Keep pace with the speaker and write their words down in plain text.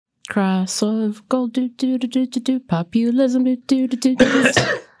crisscross of gold, populism,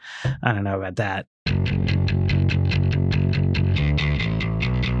 I don't know about that.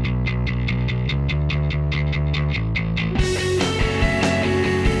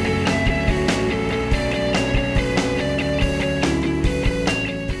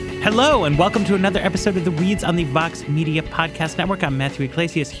 Hello, and welcome to another episode of The Weeds on the Vox Media Podcast Network. I'm Matthew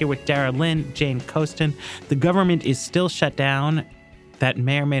Iglesias here with Dara Lynn, Jane Coaston. The government is still shut down. That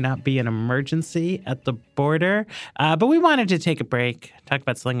may or may not be an emergency at the border. But we wanted to take a break, talk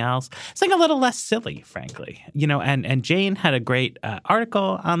about something else, something a little less silly, frankly. You know, and Jane had a great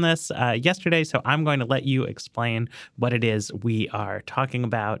article on this yesterday, so I'm going to let you explain what it is we are talking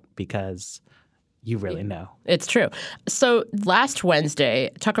about because you really know. It's true. So last Wednesday,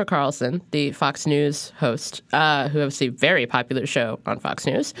 Tucker Carlson, the Fox News host, who has a very popular show on Fox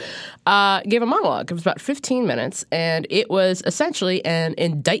News, gave a monologue. It was about 15 minutes, and it was essentially an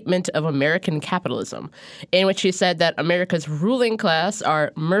indictment of American capitalism, in which he said that America's ruling class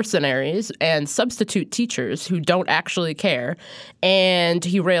are mercenaries and substitute teachers who don't actually care. And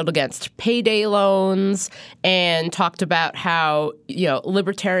he railed against payday loans and talked about how, you know,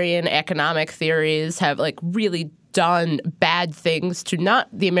 libertarian economic theories have really done bad things to not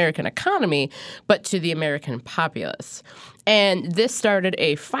the American economy, but to the American populace. And this started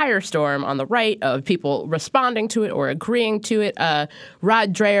a firestorm on the right of people responding to it or agreeing to it.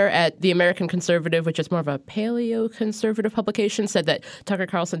 Rod Dreher at the American Conservative, which is more of a paleo-conservative publication, said that Tucker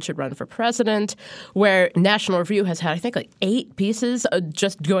Carlson should run for president, where National Review has had, I think, 8 pieces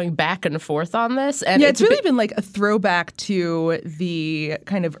just going back and forth on this. And yeah, it's really been like a throwback to the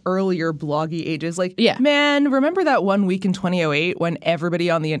kind of earlier bloggy ages. Man, remember that one week in 2008 when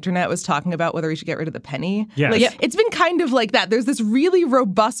everybody on the internet was talking about whether we should get rid of the penny? Yes. It's been kind of like that. There's this really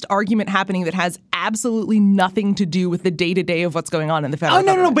robust argument happening that has absolutely nothing to do with the day-to-day of what's going on in the federal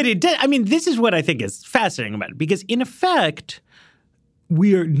government. No, but it did. I mean, this is what I think is fascinating about it, because in effect,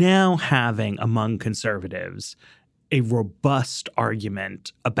 we are now having among conservatives a robust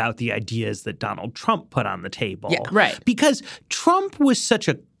argument about the ideas that Donald Trump put on the table. Yeah, right. Because Trump was such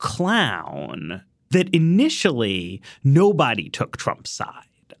a clown that initially nobody took Trump's side.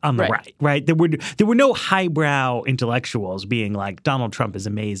 On the right? There were no highbrow intellectuals being like, Donald Trump is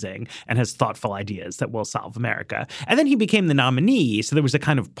amazing and has thoughtful ideas that will solve America. And then he became the nominee, so there was a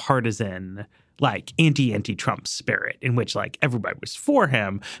kind of partisan, anti-Trump spirit in which, everybody was for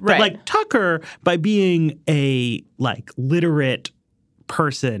him. But, Tucker, by being a, literate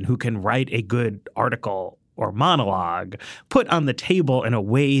person who can write a good article or monologue, put on the table in a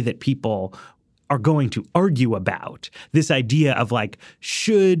way that people are going to argue about this idea of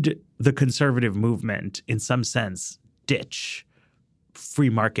should the conservative movement in some sense ditch free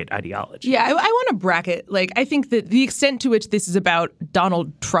market ideology? Yeah, I want to bracket. I think that the extent to which this is about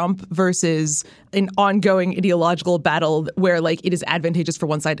Donald Trump versus an ongoing ideological battle where it is advantageous for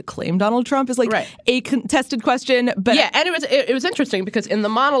one side to claim Donald Trump is a contested question. But yeah, and it was interesting because in the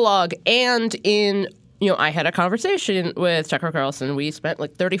monologue and in I had a conversation with Tucker Carlson. We spent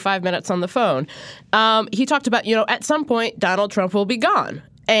 35 minutes on the phone. He talked about, at some point, Donald Trump will be gone.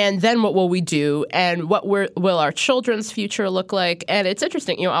 And then what will we do? And what will our children's future look like? And it's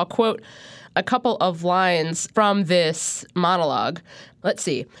interesting. I'll quote a couple of lines from this monologue. Let's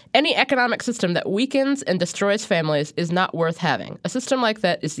see. Any economic system that weakens and destroys families is not worth having. A system like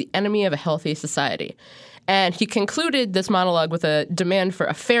that is the enemy of a healthy society. And he concluded this monologue with a demand for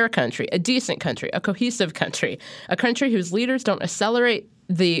a fair country, a decent country, a cohesive country, a country whose leaders don't accelerate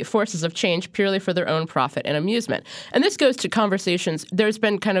the forces of change purely for their own profit and amusement. And this goes to conversations. There's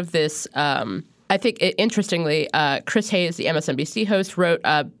been kind of this I think, interestingly, Chris Hayes, the MSNBC host, wrote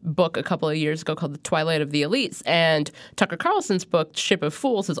a book a couple of years ago called The Twilight of the Elites. And Tucker Carlson's book, Ship of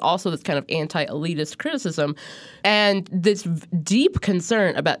Fools, is also this kind of anti-elitist criticism and this deep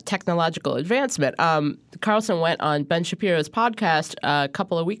concern about technological advancement. Carlson went on Ben Shapiro's podcast a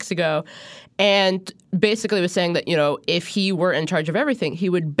couple of weeks ago and basically was saying that, if he were in charge of everything, he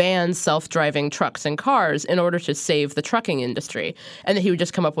would ban self-driving trucks and cars in order to save the trucking industry, and that he would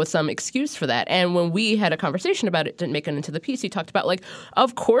just come up with some excuse for that. And when we had a conversation about it, didn't make it into the piece, he talked about,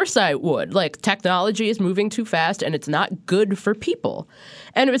 of course I would. Technology is moving too fast, and it's not good for people.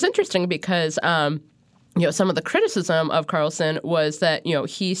 And it was interesting because some of the criticism of Carlson was that,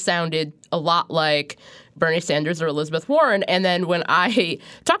 he sounded a lot like Bernie Sanders or Elizabeth Warren. And then when I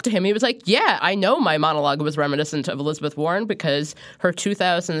talked to him, he was like, yeah, I know my monologue was reminiscent of Elizabeth Warren because her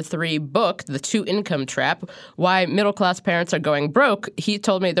 2003 book, The Two-Income Trap, Why Middle-Class Parents Are Going Broke, he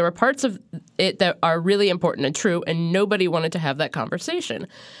told me there were parts of it that are really important and true, and nobody wanted to have that conversation.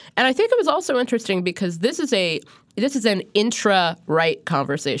 And I think it was also interesting because this is an intra-right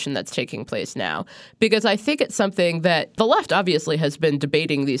conversation that's taking place now, because I think it's something that the left obviously has been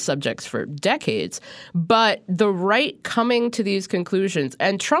debating these subjects for decades, but the right coming to these conclusions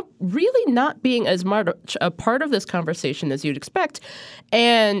and Trump really not being as much a part of this conversation as you'd expect.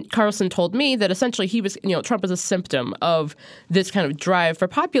 And Carlson told me that essentially he was, Trump is a symptom of this kind of drive for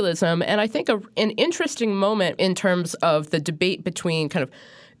populism. And I think an interesting moment in terms of the debate between kind of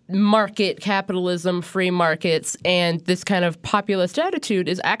market capitalism, free markets, and this kind of populist attitude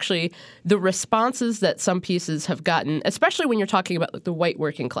is actually the responses that some pieces have gotten, especially when you're talking about like the white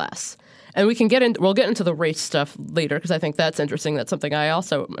working class. And we'll get into the race stuff later because I think that's interesting. That's something I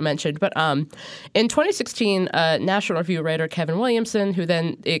also mentioned. But in 2016, National Review writer Kevin Williamson, who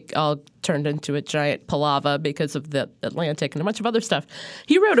then it all turned into a giant palaver because of the Atlantic and a bunch of other stuff,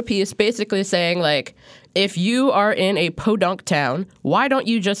 he wrote a piece basically saying, like, if you are in a podunk town, why don't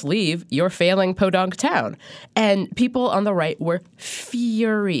you just leave your failing podunk town? And people on the right were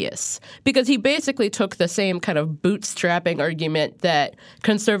furious because he basically took the same kind of bootstrapping argument that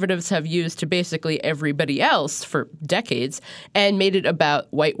conservatives have used to basically everybody else for decades and made it about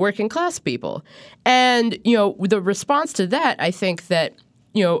white working class people. And, the response to that, I think that,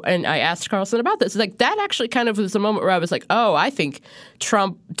 and I asked Carlson about this, like that actually kind of was a moment where I was like, oh, I think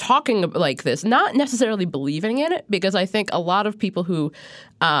Trump talking like this, not necessarily believing in it, because I think a lot of people who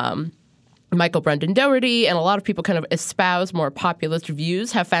Michael Brendan Dougherty and a lot of people kind of espouse more populist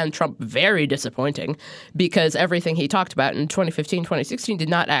views have found Trump very disappointing because everything he talked about in 2015, 2016 did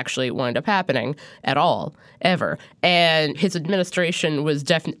not actually wind up happening at all, ever. And his administration was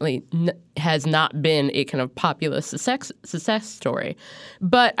definitely has not been a kind of populist success story.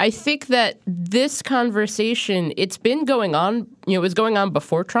 But I think that this conversation, it's been going on, it was going on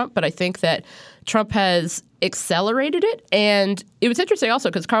before Trump, but I think that Trump has accelerated it. And it was interesting also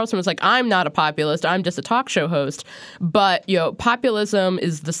because Carlson was like, I'm not a populist, I'm just a talk show host. But, populism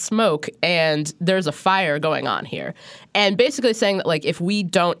is the smoke and there's a fire going on here. And basically saying that, like, if we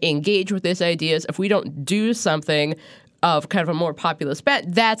don't engage with these ideas, if we don't do something of kind of a more populist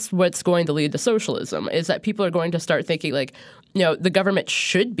bent, that's what's going to lead to socialism, is that people are going to start thinking like, the government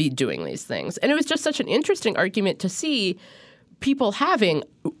should be doing these things. And it was just such an interesting argument to see people having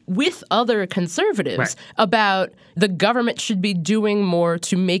with other conservatives about the government should be doing more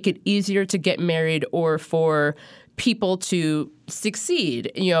to make it easier to get married or for people to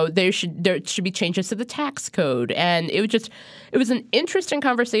succeed. There should be changes to the tax code. And it was an interesting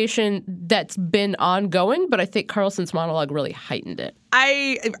conversation that's been ongoing, but I think Carlson's monologue really heightened it.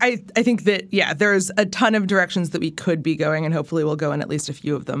 I think that, there's a ton of directions that we could be going, and hopefully we'll go in at least a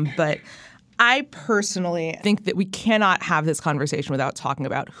few of them. But I personally think that we cannot have this conversation without talking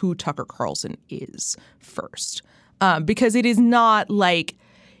about who Tucker Carlson is first, because it is not like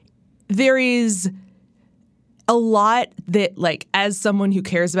there is a lot that, like, as someone who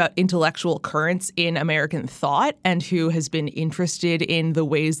cares about intellectual currents in American thought and who has been interested in the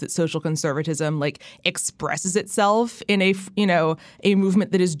ways that social conservatism, like, expresses itself in a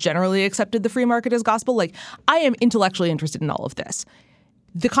movement that is generally accepted the free market as gospel, like, I am intellectually interested in all of this.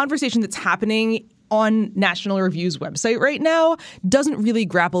 The conversation that's happening on National Review's website right now doesn't really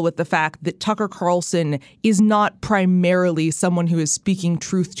grapple with the fact that Tucker Carlson is not primarily someone who is speaking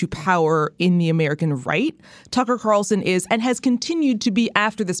truth to power in the American right. Tucker Carlson is and has continued to be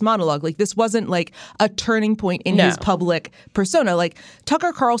after this monologue. Like, this wasn't like a turning point in his public persona. Like,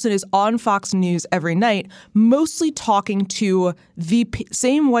 Tucker Carlson is on Fox News every night, mostly talking to the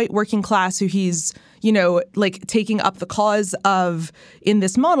same white working class who he's taking up the cause of in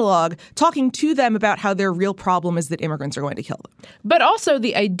this monologue, talking to them about how their real problem is that immigrants are going to kill them. But also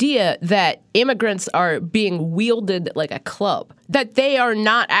the idea that immigrants are being wielded like a club, that they are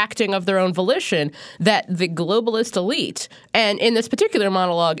not acting of their own volition, that the globalist elite, and in this particular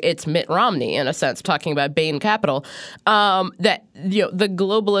monologue, it's Mitt Romney, in a sense, talking about Bain Capital, that the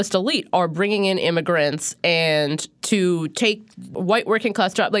globalist elite are bringing in immigrants and to take white working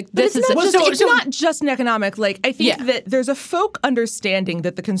class jobs. Like, this is it's not just an economic. Like, I think that there's a folk understanding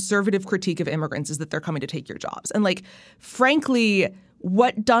that the conservative critique of immigrants is that they're coming to take your jobs. And, like, frankly,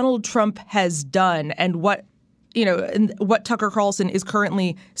 what Donald Trump has done and what Tucker Carlson is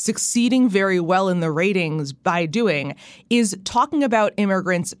currently succeeding very well in the ratings by doing is talking about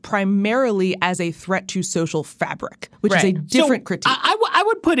immigrants primarily as a threat to social fabric, which is a different critique. I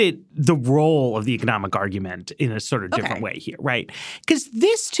would put it the role of the economic argument in a sort of different way here, right? Because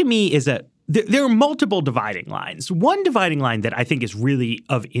this to me is there are multiple dividing lines. One dividing line that I think is really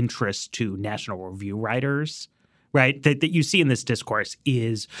of interest to National Review writers, right, that you see in this discourse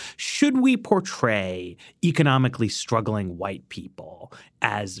is, should we portray economically struggling white people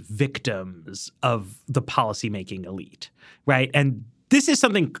as victims of the policymaking elite, right? And this is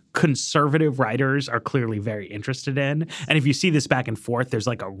something conservative writers are clearly very interested in. And if you see this back and forth, there's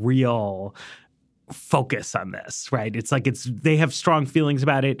like a real focus on this, right? It's like they have strong feelings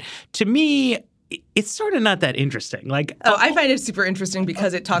about it. To me, it's sort of not that interesting. Like, I find it super interesting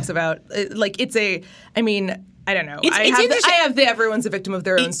because it talks about I don't know. I have the everyone's a victim of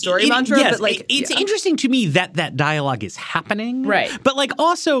their own story mantra, yes, but like it's interesting to me that dialogue is happening. Right. But like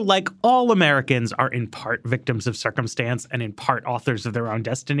also like all Americans are in part victims of circumstance and in part authors of their own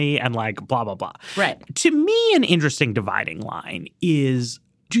destiny and like blah, blah, blah. Right. To me, an interesting dividing line is,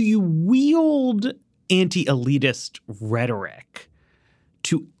 do you wield anti-elitist rhetoric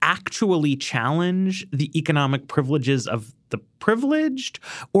to actually challenge the economic privileges of the privileged,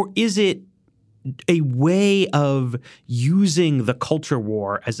 or is it a way of using the culture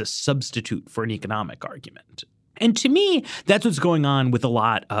war as a substitute for an economic argument? And to me, that's what's going on with a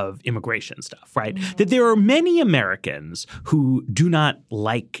lot of immigration stuff, right? Mm-hmm. That there are many Americans who do not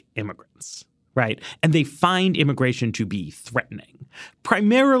like immigrants, right? And they find immigration to be threatening,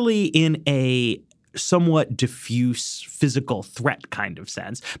 primarily in a somewhat diffuse physical threat kind of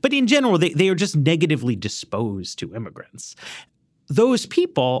sense. But in general, they are just negatively disposed to immigrants. Those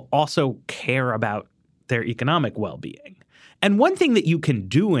people also care about their economic well-being. And one thing that you can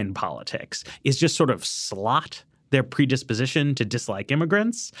do in politics is just sort of slot their predisposition to dislike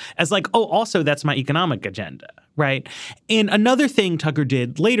immigrants as like, oh, also that's my economic agenda, right? And another thing Tucker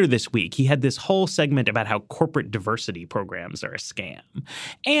did later this week, he had this whole segment about how corporate diversity programs are a scam.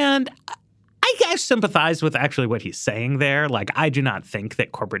 And I sympathize with actually what he's saying there. Like, I do not think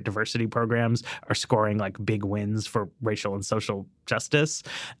that corporate diversity programs are scoring like big wins for racial and social justice.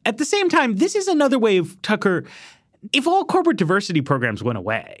 At the same time, this is another way of Tucker. If all corporate diversity programs went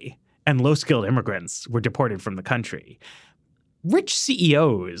away and low-skilled immigrants were deported from the country, rich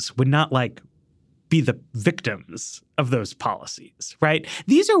CEOs would not like be the victims of those policies, right?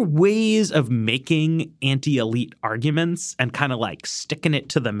 These are ways of making anti-elite arguments and kind of like sticking it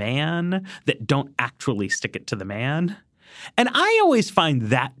to the man that don't actually stick it to the man. And I always find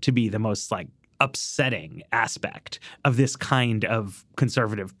that to be the most like upsetting aspect of this kind of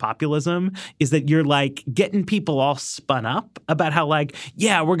conservative populism, is that you're like getting people all spun up about how like,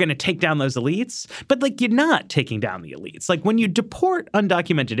 yeah, we're going to take down those elites. But like, you're not taking down the elites. Like when you deport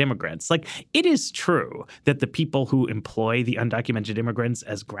undocumented immigrants, like it is true that the people who employ the undocumented immigrants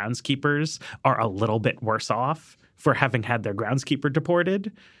as groundskeepers are a little bit worse off for having had their groundskeeper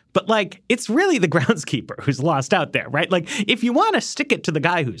deported. But like, it's really the groundskeeper who's lost out there, right? Like, if you want to stick it to the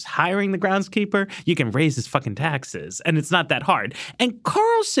guy who's hiring the groundskeeper, you can raise his fucking taxes, and it's not that hard. And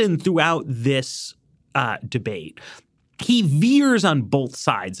Carlson, throughout this debate, he veers on both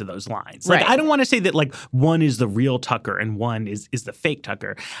sides of those lines. Like, right. I don't want to say that like one is the real Tucker and one is the fake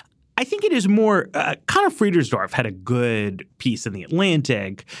Tucker. I think it is more Connor Friedersdorf had a good piece in The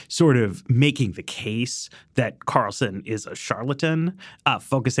Atlantic sort of making the case that Carlson is a charlatan,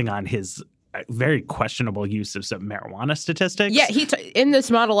 focusing on his very questionable use of some marijuana statistics. Yeah, in this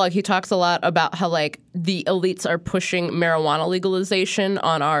monologue, he talks a lot about how like the elites are pushing marijuana legalization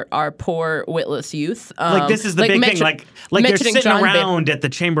on our poor, witless youth. Like this is the big thing. Like they're sitting around at the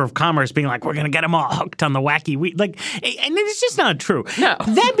Chamber of Commerce being like, we're going to get them all hooked on the wacky weed. Like, and it's just not true. No.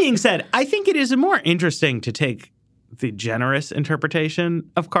 That being said, I think it is more interesting to take the generous interpretation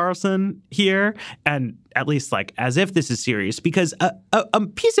of Carlson here, and at least like as if this is serious, because a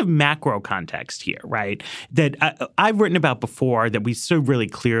piece of macro context here, right, that I've written about before that we saw really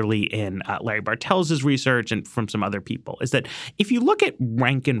clearly in Larry Bartels' research and from some other people, is that if you look at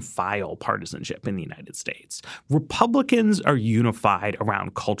rank and file partisanship in the United States, Republicans are unified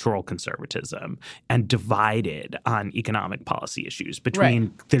around cultural conservatism and divided on economic policy issues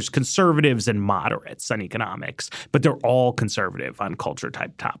between there's conservatives and moderates on economics, but they're all conservative on culture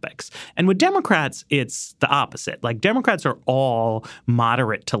type topics. And with Democrats, it's the opposite. Like Democrats are all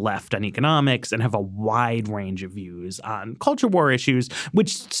moderate to left on economics and have a wide range of views on culture war issues,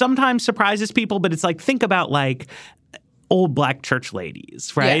 which sometimes surprises people. But it's like, think about like old black church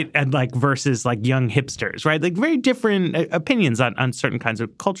ladies, right? Yeah. And like versus like young hipsters, right? Like very different opinions on certain kinds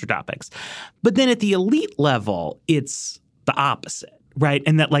of culture topics. But then at the elite level, it's the opposite, right?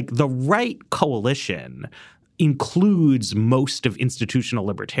 And that like the right coalition includes most of institutional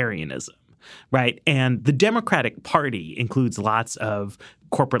libertarianism. Right. And the Democratic Party includes lots of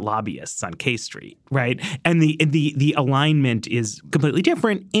corporate lobbyists on K Street. Right. And the alignment is completely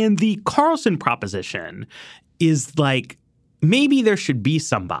different. And the Carlson proposition is like, maybe there should be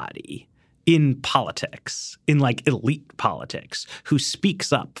somebody in politics, in like elite politics, who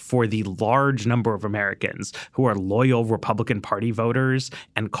speaks up for the large number of Americans who are loyal Republican Party voters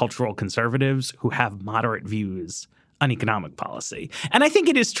and cultural conservatives who have moderate views on economic policy. And I think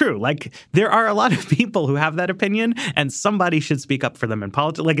it is true. Like, there are a lot of people who have that opinion, and somebody should speak up for them in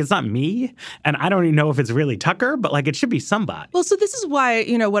politics. Like, it's not me, and I don't even know if it's really Tucker, but like, it should be somebody. Well, so this is why,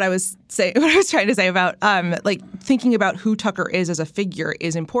 you know, what I was trying to say about like thinking about who Tucker is as a figure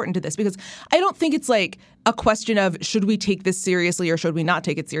is important to this, because I don't think it's like a question of should we take this seriously or should we not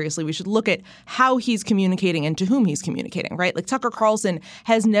take it seriously. We should look at how he's communicating and to whom he's communicating, right? Like, Tucker Carlson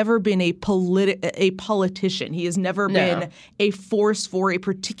has never been a politician. He has never been a force for a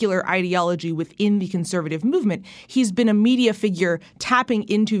particular ideology within the conservative movement. He's been a media figure tapping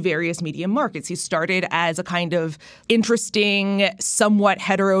into various media markets. He started as a kind of interesting, somewhat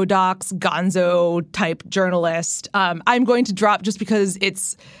heterodox, gonzo-type journalist. I'm going to drop, just because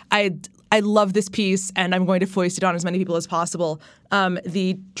I love this piece, and I'm going to foist it on as many people as possible.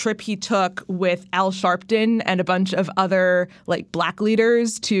 The trip he took with Al Sharpton and a bunch of other like black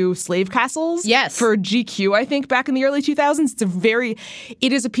leaders to slave castles for GQ, I think, back in the early 2000s.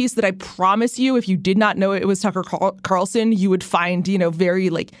 It is a piece that I promise you, if you did not know it was Tucker Carlson, you would find, you know, very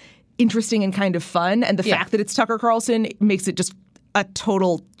like interesting and kind of fun. And the fact that it's Tucker Carlson makes it just a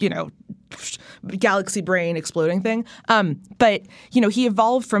total, you know, galaxy brain exploding thing. But, you know, he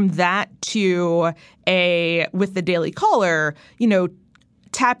evolved from that to with the Daily Caller, you know,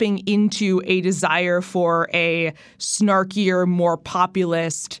 tapping into a desire for a snarkier, more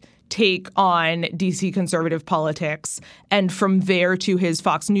populist take on DC conservative politics. And from there to his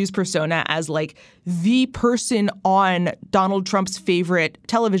Fox News persona as like the person on Donald Trump's favorite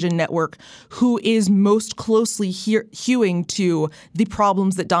television network who is most closely hewing to the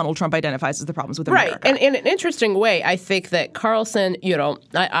problems that Donald Trump identifies as the problems with America. Right. And in an interesting way, I think that Carlson, you know,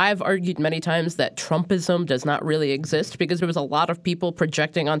 I've argued many times that Trumpism does not really exist, because there was a lot of people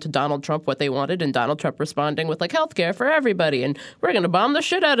projecting onto Donald Trump what they wanted, and Donald Trump responding with like healthcare for everybody, and we're going to bomb the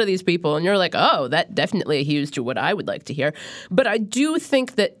shit out of these people. And you're like, oh, that definitely hews to what I would like to hear. But I do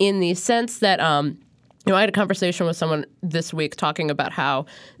think that in the sense that, you know, I had a conversation with someone this week talking about how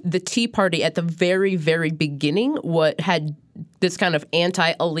the Tea Party at the very, very beginning had this kind of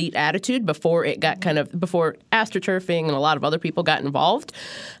anti-elite attitude before it got before astroturfing and a lot of other people got involved,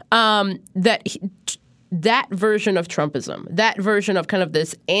 that version of Trumpism, that version of kind of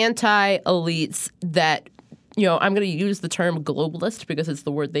this anti-elites that, you know, I'm going to use the term globalist because it's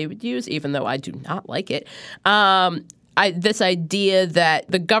the word they would use, even though I do not like it. This idea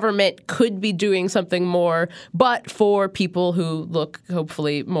that the government could be doing something more, but for people who look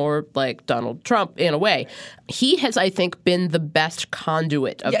hopefully more like Donald Trump in a way. He has, I think, been the best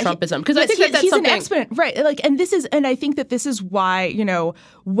conduit of Trumpism, because I think that's he's something. An exponent, right? Like, and I think that this is why, you know,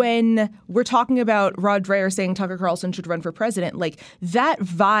 when we're talking about Rod Dreher saying Tucker Carlson should run for president, like that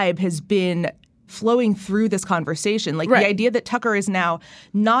vibe has been flowing through this conversation. Like the idea that Tucker is now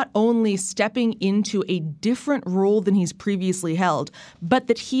not only stepping into a different role than he's previously held, but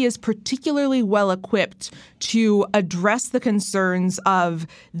that he is particularly well equipped to address the concerns of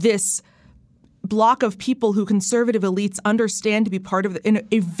this block of people who conservative elites understand to be part of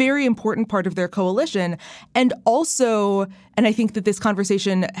a very important part of their coalition. And also, and I think that this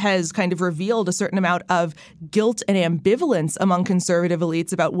conversation has kind of revealed a certain amount of guilt and ambivalence among conservative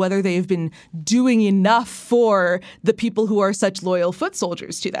elites about whether they have been doing enough for the people who are such loyal foot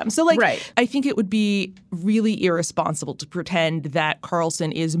soldiers to them. So, like, I think it would be really irresponsible to pretend that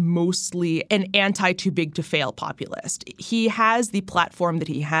Carlson is mostly an anti-too-big-to-fail populist. He has the platform that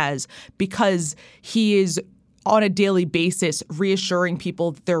he has because he is on a daily basis reassuring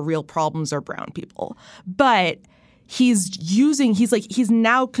people that their real problems are brown people. But he's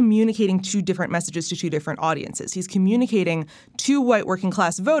now communicating two different messages to two different audiences. He's communicating to white working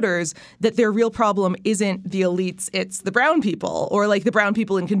class voters that their real problem isn't the elites, it's the brown people, or like the brown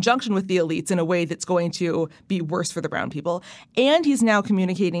people in conjunction with the elites in a way that's going to be worse for the brown people. And he's now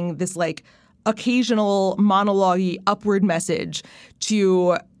communicating this like occasional monologue-y upward message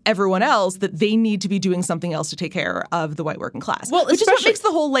to everyone else that they need to be doing something else to take care of the white working class. Well, which is what makes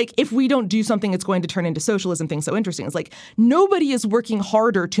the whole, like, if we don't do something, it's going to turn into socialism thing so interesting. It's like nobody is working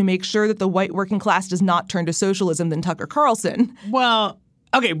harder to make sure that the white working class does not turn to socialism than Tucker Carlson. Well,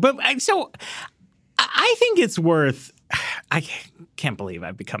 okay, but so I think it's worth – I can't believe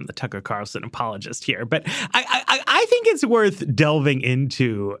I've become the Tucker Carlson apologist here, but I think it's worth delving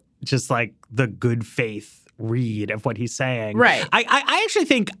into just like the good faith read of what he's saying. Right. I actually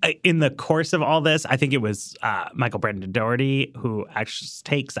think in the course of all this, I think it was Michael Brendan Doherty who actually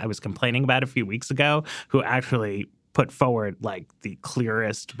takes I was complaining about a few weeks ago, who actually put forward like the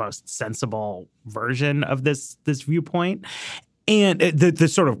clearest, most sensible version of this viewpoint. And the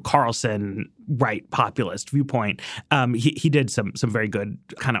sort of Carlson right populist viewpoint, he did some very good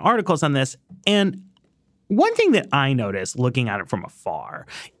kind of articles on this. And one thing that I noticed looking at it from afar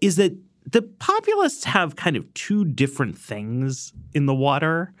is that the populists have kind of two different things in the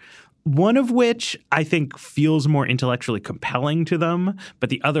water, one of which I think feels more intellectually compelling to them, but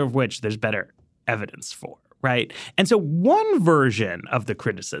the other of which there's better evidence for. Right. And so one version of the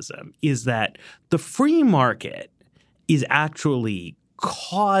criticism is that the free market is actually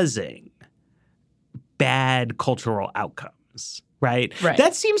causing bad cultural outcomes. Right.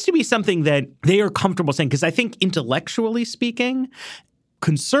 That seems to be something that they are comfortable saying, because I think intellectually speaking,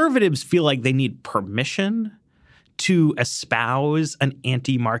 conservatives feel like they need permission to espouse an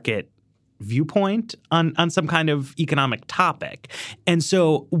anti-market viewpoint on some kind of economic topic. And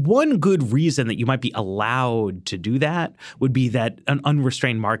so one good reason that you might be allowed to do that would be that an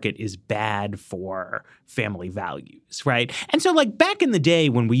unrestrained market is bad for family values, right? And so like back in the day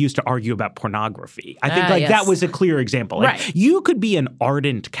when we used to argue about pornography, I think that was a clear example. Like, you could be an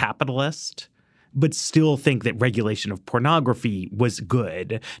ardent capitalist but still think that regulation of pornography was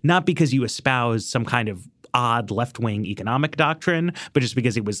good, not because you espoused some kind of odd left-wing economic doctrine, but just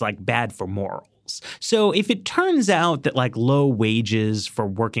because it was like bad for morals. So if it turns out that like low wages for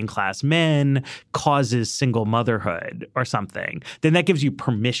working class men causes single motherhood or something, then that gives you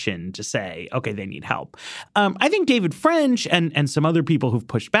permission to say, okay, they need help. I think David French and some other people who've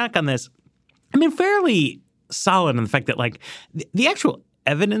pushed back on this, I mean, fairly solid on the fact that like the actual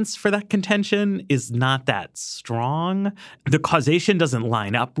evidence for that contention is not that strong. The causation doesn't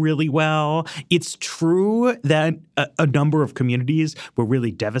line up really well. It's true that a number of communities were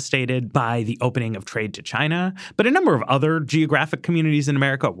really devastated by the opening of trade to China, but a number of other geographic communities in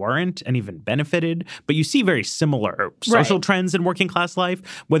America weren't and even benefited. But you see very similar social trends in working class life,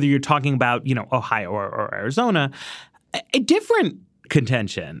 whether you're talking about, you know, Ohio or Arizona. A different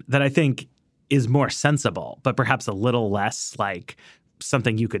contention that I think is more sensible, but perhaps a little less like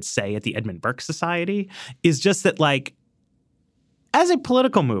something you could say at the Edmund Burke Society, is just that, like, as a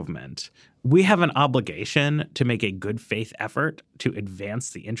political movement, we have an obligation to make a good faith effort to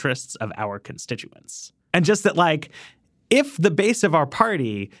advance the interests of our constituents. And just that, like, if the base of our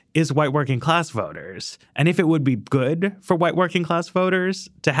party is white working class voters, and if it would be good for white working class voters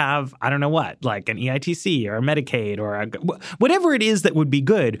to have, I don't know what, like an EITC or a Medicaid or whatever it is that would be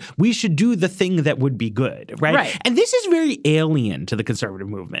good, we should do the thing that would be good, right? And this is very alien to the conservative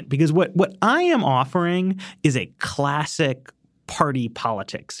movement, because what I am offering is a classic party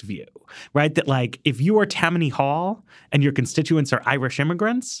politics view, right? That like if you are Tammany Hall and your constituents are Irish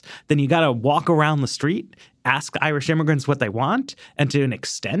immigrants, then you got to walk around the street, ask Irish immigrants what they want, and to an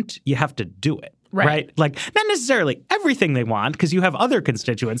extent, you have to do it. Right? Like not necessarily everything they want, because you have other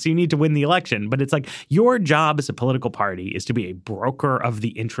constituents, so you need to win the election. But it's like your job as a political party is to be a broker of the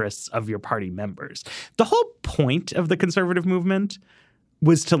interests of your party members. The whole point of the conservative movement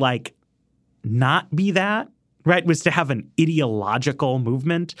was to like not be that. Right, was to have an ideological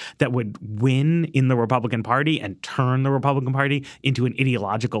movement that would win in the Republican Party and turn the Republican Party into an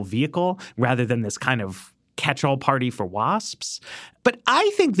ideological vehicle rather than this kind of catch-all party for WASPs. But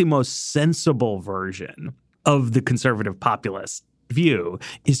I think the most sensible version of the conservative populist view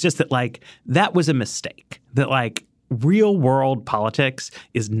is just that, like, that was a mistake. That, like, real-world politics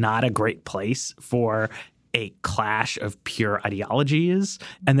is not a great place for a clash of pure ideologies,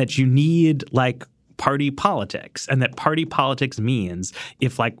 and that you need, like, party politics, and that party politics means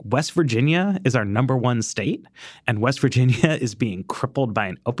if like West Virginia is our number one state and West Virginia is being crippled by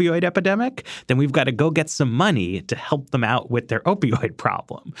an opioid epidemic, then we've got to go get some money to help them out with their opioid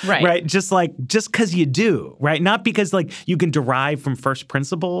problem. Right. Just because you do, right? Not because like you can derive from first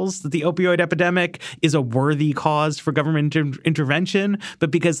principles that the opioid epidemic is a worthy cause for government intervention,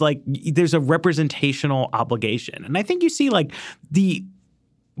 but because like there's a representational obligation. And I think you see like the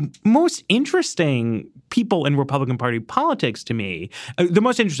most interesting people in Republican Party politics to me, the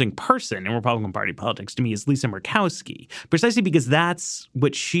most interesting person in Republican Party politics to me is Lisa Murkowski, precisely because that's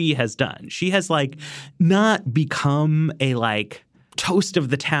what she has done. She has like not become a like toast of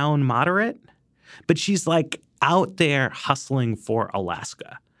the town moderate, but she's like out there hustling for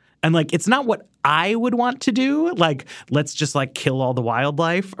Alaska. And like, it's not what I would want to do, like, let's just like kill all the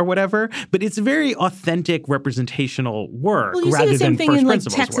wildlife or whatever. But it's very authentic representational work rather than first principles work. Well, you see the same thing in like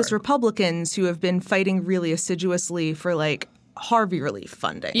Texas Republicans who have been fighting really assiduously for like Harvey relief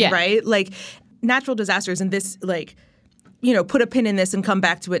funding, right? Like natural disasters and this like, you know, put a pin in this and come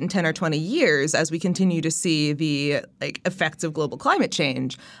back to it in 10 or 20 years as we continue to see the like effects of global climate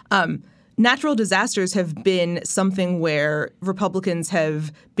change. natural disasters have been something where Republicans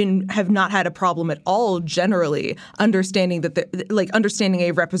have not had a problem at all generally understanding that understanding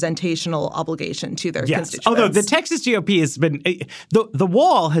a representational obligation to their constituents. Although the Texas GOP has been the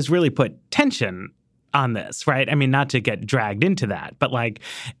wall has really put tension on this, right? I mean, not to get dragged into that, but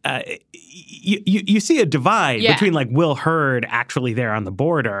you see a divide between Will Hurd actually there on the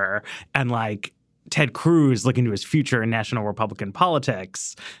border and Ted Cruz looking to his future in national Republican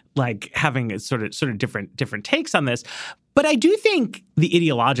politics, having a sort of different takes on this. But I do think the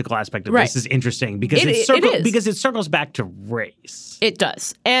ideological aspect of this is interesting because it circles back to race. It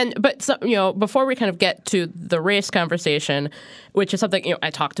does. But before we kind of get to the race conversation, which is something I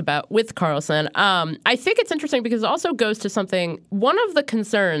talked about with Carlson, I think it's interesting because it also goes to something. One of the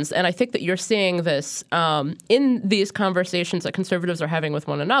concerns, and I think that you're seeing this in these conversations that conservatives are having with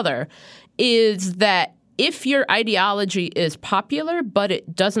one another, is that if your ideology is popular, but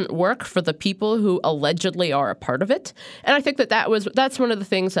it doesn't work for the people who allegedly are a part of it. And I think that's one of the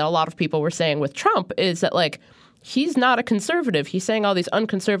things that a lot of people were saying with Trump is that he's not a conservative. He's saying all these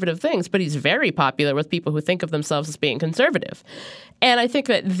unconservative things, but he's very popular with people who think of themselves as being conservative. And I think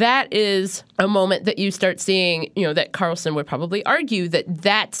that is a moment that you start seeing, that Carlson would probably argue that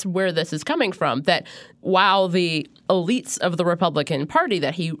that's where this is coming from, that while the elites of the Republican Party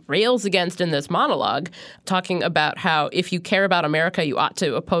that he rails against in this monologue, talking about how if you care about America, you ought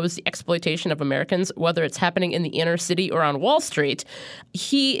to oppose the exploitation of Americans, whether it's happening in the inner city or on Wall Street,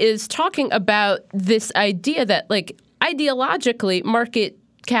 he is talking about this idea that, ideologically, market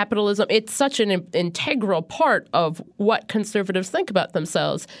capitalism, it's such an integral part of what conservatives think about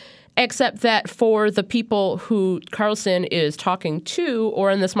themselves, except that for the people who Carlson is talking to,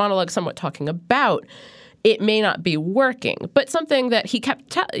 or in this monologue somewhat talking about, it may not be working. But something that he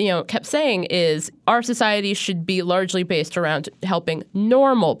kept saying is our society should be largely based around helping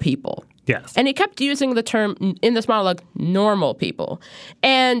normal people. Yes. And he kept using the term in this monologue, normal people.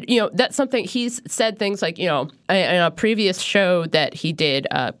 And, that's something he's said things like, in a previous show that he did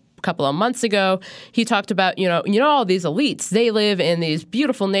a couple of months ago, he talked about, all these elites, they live in these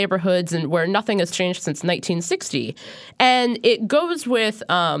beautiful neighborhoods and where nothing has changed since 1960. And it goes with,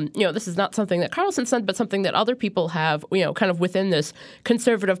 this is not something that Carlson said, but something that other people have, kind of within this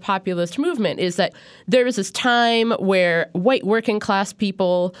conservative populist movement, is that there was this time where white working class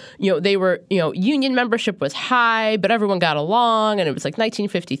people, they were, union membership was high, but everyone got along, and it was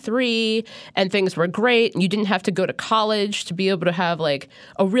 1953, and things were great, and you didn't have to go to college to be able to have a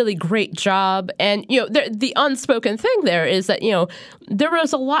really great job. And, the unspoken thing there is that, there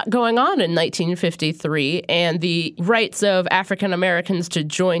was a lot going on in 1953, and the rights of African Americans to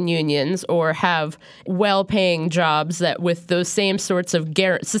join unions or have well-paying jobs that with those same sorts of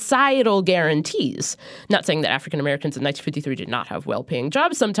societal guarantees. Not saying that African Americans in 1953 did not have well-paying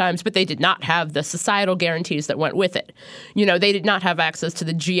jobs sometimes, but they did not have the societal guarantees that went with it. They did not have access to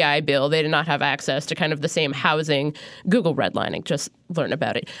the GI Bill. They did not have access to kind of the same housing. Google redlining, just learn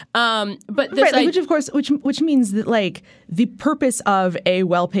about it. But this which of course, which means that the purpose of a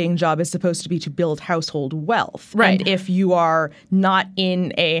well-paying job is supposed to be to build household wealth. Right. And if you are not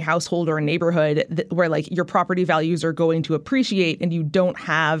in a household or a neighborhood where your property values are going to appreciate and you don't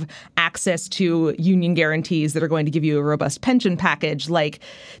have access to union guarantees that are going to give you a robust pension package,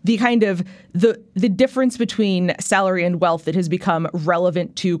 the kind of the difference between salary and wealth that has become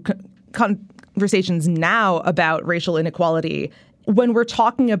relevant to conversations now about racial inequality. When we're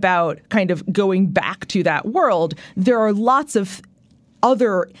talking about kind of going back to that world, there are lots of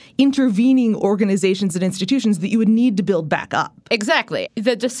other intervening organizations and institutions that you would need to build back up. Exactly.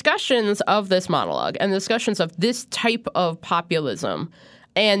 The discussions of this monologue and the discussions of this type of populism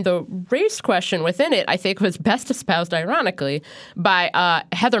and the race question within it, I think, was best espoused, ironically, by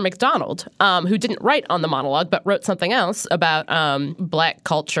Heather McDonald, who didn't write on the monologue, but wrote something else about Black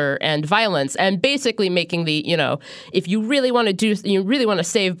culture and violence, and basically making the, if you really want to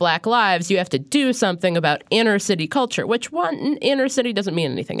save Black lives, you have to do something about inner city culture, which one, inner city doesn't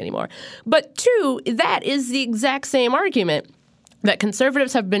mean anything anymore. But two, that is the exact same argument that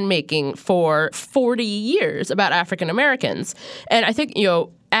conservatives have been making for 40 years about African Americans. And I think,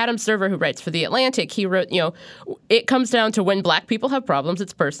 Adam Server, who writes for The Atlantic, he wrote, it comes down to when Black people have problems,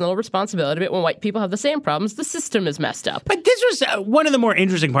 it's personal responsibility. But when white people have the same problems, the system is messed up. But this was one of the more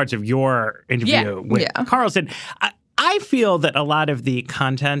interesting parts of your interview with Carlson. I feel that a lot of the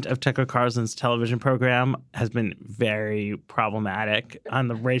content of Tucker Carlson's television program has been very problematic on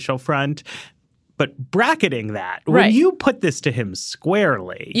the racial front. But bracketing that, when you put this to him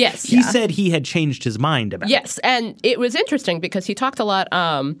squarely, he said he had changed his mind about it. Yes, and it was interesting because he talked a lot,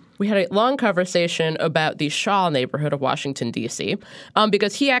 we had a long conversation about the Shaw neighborhood of Washington, D.C.,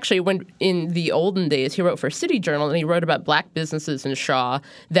 because he actually, when in the olden days, he wrote for City Journal, and he wrote about black businesses in Shaw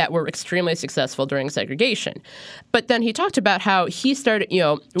that were extremely successful during segregation. But then he talked about how he started,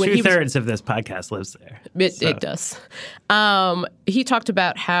 when Two-thirds of this podcast lives there. It does. He talked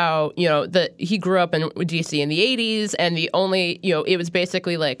about how, that he grew up in D.C. in the 80s, and the only, it was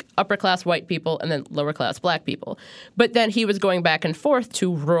basically like upper-class white people and then lower-class black people. But then he was going back and forth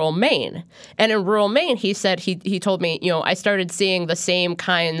to rural Maine. And in rural Maine, he said, he told me, I started seeing the same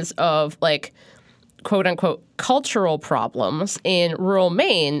kinds of, like, quote-unquote cultural problems in rural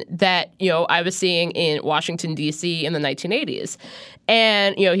Maine that, I was seeing in Washington, D.C. in the 1980s.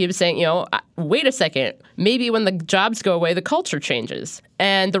 And, he was saying, wait a second, maybe when the jobs go away, the culture changes.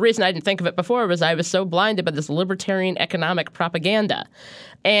 And the reason I didn't think of it before was I was so blinded by this libertarian economic propaganda.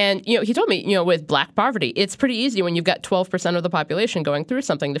 And, he told me, with black poverty, it's pretty easy when you've got 12% of the population going through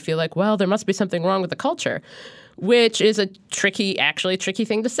something to feel like, well, there must be something wrong with the culture, which is a tricky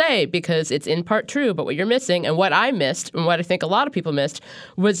thing to say because it's in part true. But what you're missing, and what I missed, and what I think a lot of people missed,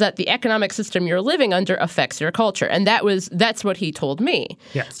 was that the economic system you're living under affects your culture. And that's what he told me.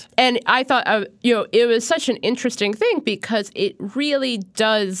 Yes. And I thought, it was such an interesting thing because it really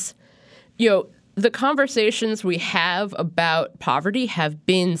does, the conversations we have about poverty have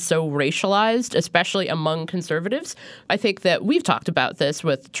been so racialized, especially among conservatives. I think that we've talked about this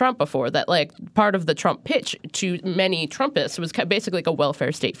with Trump before, that like part of the Trump pitch to many Trumpists was basically like a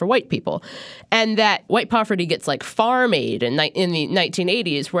welfare state for white people. And that white poverty gets like farm aid in the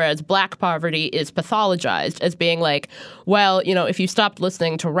 1980s, whereas black poverty is pathologized as being like, well, if you stopped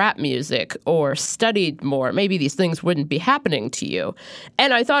listening to rap music or studied more, maybe these things wouldn't be happening to you.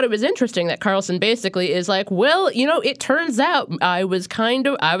 And I thought it was interesting that Carlson basically is like, well, it turns out I was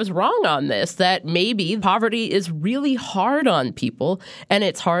wrong on this, that maybe poverty is really hard on people, and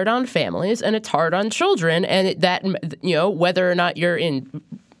it's hard on families, and it's hard on children, and whether or not you're in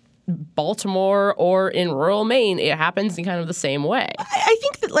Baltimore or in rural Maine, it happens in kind of the same way. I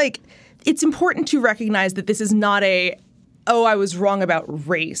think that, it's important to recognize that this is not I was wrong about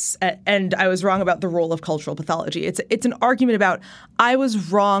race and I was wrong about the role of cultural pathology. It's an argument about I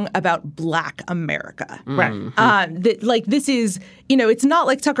was wrong about Black America. Right. This is, it's not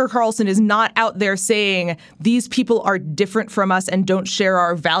like Tucker Carlson is not out there saying these people are different from us and don't share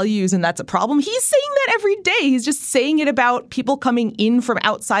our values and that's a problem. He's saying that every day. He's just saying it about people coming in from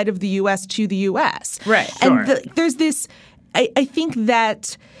outside of the U.S. to the U.S. Right. And there's this, I think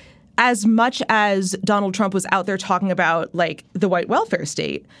that as much as Donald Trump was out there talking about the white welfare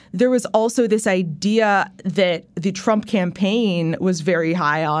state, there was also this idea that the Trump campaign was very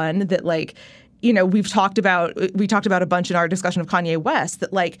high on, that we talked about a bunch in our discussion of Kanye West,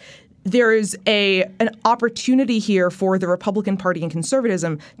 that there is an opportunity here for the Republican Party and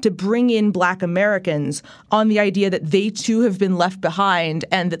conservatism to bring in Black Americans on the idea that they too have been left behind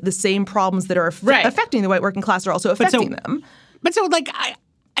and that the same problems that are affecting the white working class are also affecting them. But so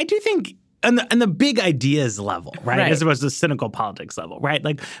I do think on the big ideas level, right, as opposed to the cynical politics level, right?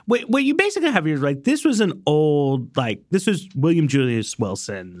 What you basically have here is this was an old, this was William Julius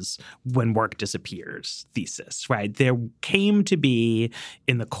Wilson's "When Work Disappears" thesis, right? There came to be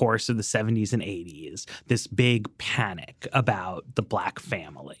in the course of the 70s and 80s this big panic about the Black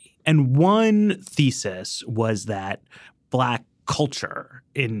family. And one thesis was that Black culture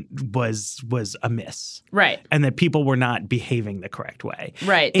was amiss. Right. And that people were not behaving the correct way.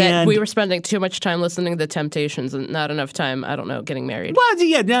 Right. That we were spending too much time listening to the Temptations and not enough time, getting married. Well,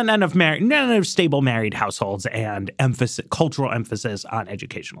 yeah, not enough stable married households and cultural emphasis on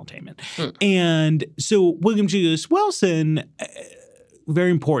educational attainment. And so William Julius Wilson,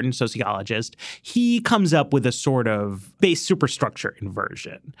 very important sociologist, he comes up with a sort of base superstructure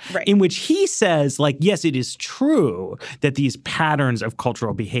inversion, in which he says, yes, it is true that these patterns of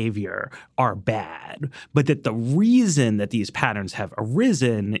cultural behavior are bad, but that the reason that these patterns have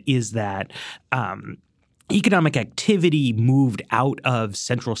arisen is that economic activity moved out of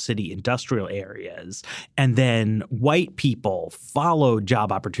central city industrial areas, and then white people followed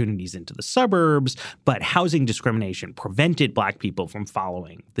job opportunities into the suburbs, but housing discrimination prevented Black people from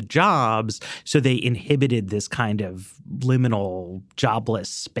following the jobs, so they inhibited this kind of liminal jobless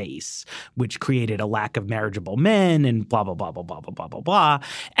space, which created a lack of marriageable men and blah, blah, blah, blah, blah, blah, blah, blah, blah.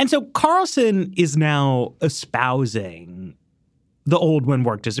 And so Carlson is now espousing the old "when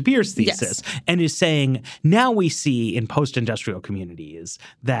work disappears" thesis, and is saying now we see in post-industrial communities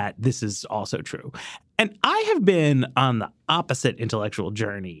that this is also true. And I have been on the opposite intellectual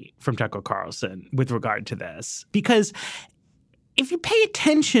journey from Tucker Carlson with regard to this, because if you pay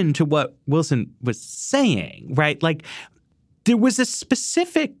attention to what Wilson was saying, right, there was a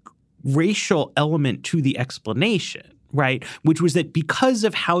specific racial element to the explanation, right? Which was that because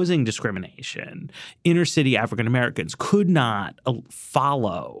of housing discrimination, inner city African Americans could not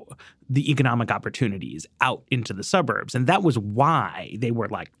follow the economic opportunities out into the suburbs. And that was why they were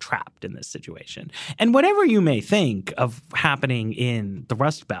like trapped in this situation. And whatever you may think of happening in the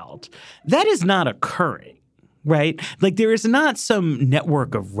Rust Belt, that is not occurring. Right? Like there is not some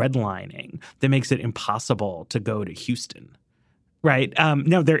network of redlining that makes it impossible to go to Houston. Right.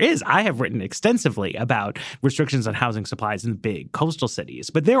 No, there is. I have written extensively about restrictions on housing supplies in big coastal cities,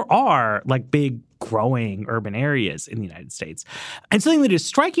 but there are like big growing urban areas in the United States. And something that is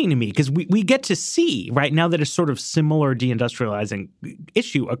striking to me, because we get to see right now that a sort of similar deindustrializing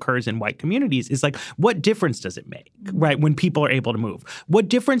issue occurs in white communities is like, what difference does it make, right, when people are able to move? What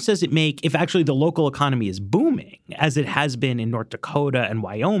difference does it make if actually the local economy is booming, as it has been in North Dakota and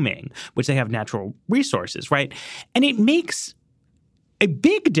Wyoming, which they have natural resources, right? And it makes a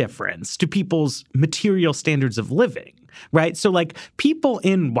big difference to people's material standards of living, right? So like people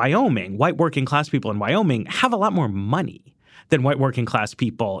in Wyoming, white working class people in Wyoming have a lot more money than white working class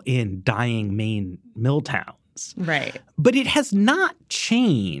people in dying Maine mill towns. Right. But it has not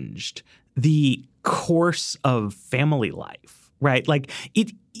changed the course of family life, right? Like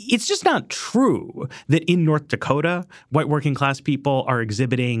it's just not true that in North Dakota, white working class people are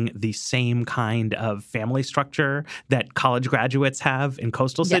exhibiting the same kind of family structure that college graduates have in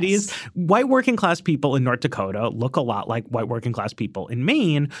coastal cities. White working class people in North Dakota look a lot like white working class people in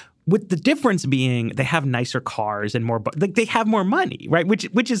Maine, with the difference being they have nicer cars and more, like they have more money, right?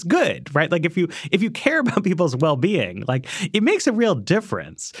 Which is good, right? Like if you care about people's well-being, like it makes a real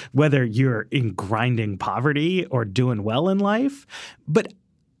difference whether you're in grinding poverty or doing well in life. But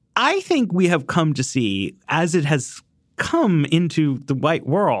I think we have come to see, as it has come into the white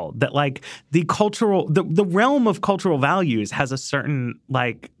world, that like the realm of cultural values has a certain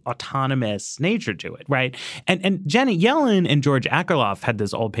like autonomous nature to it, right? And Janet Yellen and George Akerlof had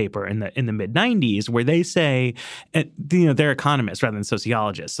this old paper in the mid 90s where they say, they're economists rather than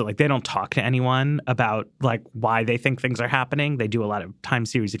sociologists, so like they don't talk to anyone about like why they think things are happening. They do a lot of time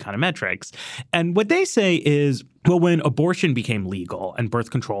series econometrics, and what they say is, well, when abortion became legal and birth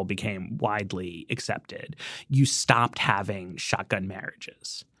control became widely accepted, you stopped having shotgun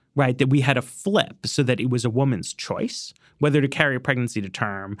marriages, right? That we had a flip so that it was a woman's choice whether to carry a pregnancy to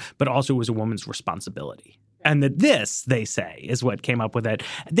term, but also it was a woman's responsibility. And that this, they say, is what came up with it.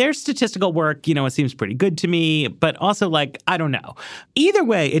 Their statistical work, it seems pretty good to me, but also like, I don't know. Either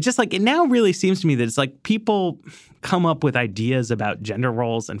way, it just like, it now really seems to me that it's like people come up with ideas about gender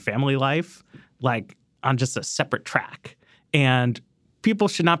roles and family life, like on just a separate track. And people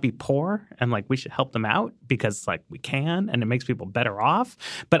should not be poor, and like we should help them out because like we can, and it makes people better off.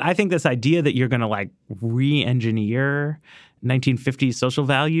 But I think this idea that you're going to like re-engineer 1950s social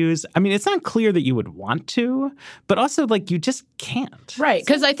values, I mean, it's not clear that you would want to, but also like you just can't. Right.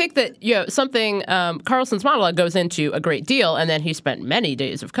 Because I think that, something Carlson's monologue goes into a great deal, and then he spent many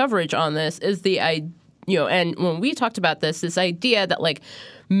days of coverage on this, is the idea. And when we talked about this idea that like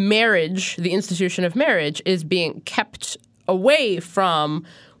marriage, the institution of marriage, is being kept away from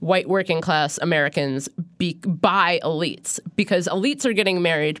white working class Americans by elites, because elites are getting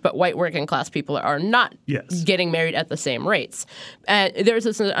married, but white working class people are not getting married at the same rates. And there's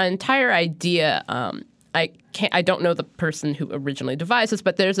this entire idea. I don't know the person who originally devised this,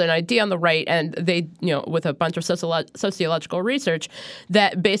 but there's an idea on the right, and they, with a bunch of sociological research,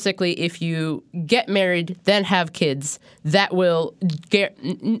 that basically if you get married, then have kids, that will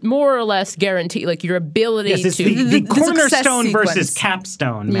more or less guarantee like your ability it's to the cornerstone versus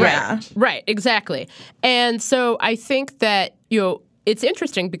capstone. Yeah, right, exactly. And so I think that it's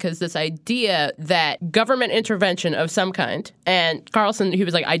interesting because this idea that government intervention of some kind, and Carlson, he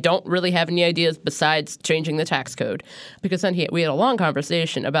was like, I don't really have any ideas besides changing the tax code, because then we had a long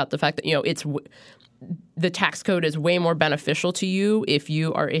conversation about the fact that, the tax code is way more beneficial to you if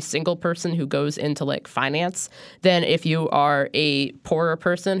you are a single person who goes into like finance than if you are a poorer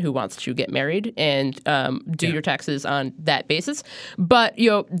person who wants to get married and do your taxes on that basis. But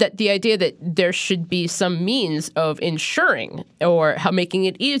that the idea that there should be some means of ensuring or making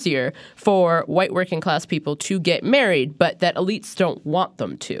it easier for white working class people to get married, but that elites don't want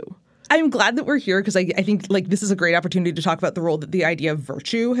them to. I'm glad that we're here because I think like this is a great opportunity to talk about the role that the idea of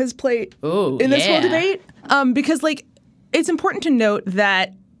virtue has played in this whole debate. Because like it's important to note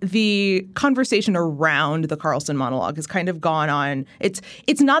that the conversation around the Carlson monologue has kind of gone on. It's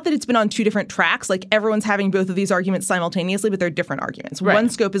not that it's been on two different tracks. Like everyone's having both of these arguments simultaneously, but they're different arguments. Right. One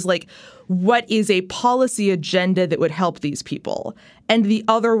scope is like, what is a policy agenda that would help these people? And the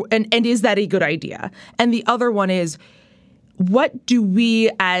other, and is that a good idea? And the other one is, what do we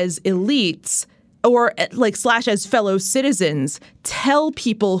as elites or like / as fellow citizens tell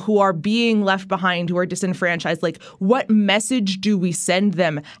people who are being left behind, who are disenfranchised? Like, what message do we send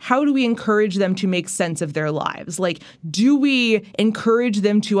them? How do we encourage them to make sense of their lives? Like, do we encourage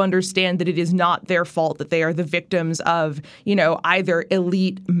them to understand that it is not their fault, that they are the victims of, either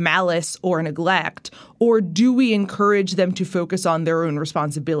elite malice or neglect? Or do we encourage them to focus on their own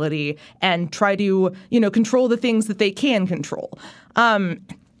responsibility and try to, control the things that they can control?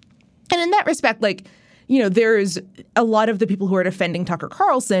 And in that respect, there's a lot of the people who are defending Tucker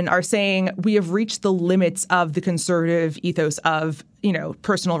Carlson are saying we have reached the limits of the conservative ethos of,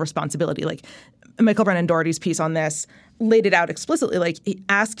 personal responsibility. Like Michael Brennan Doherty's piece on this laid it out explicitly. Like, he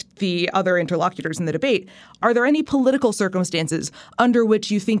asked the other interlocutors in the debate, are there any political circumstances under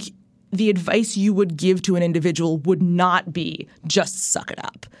which you think the advice you would give to an individual would not be just suck it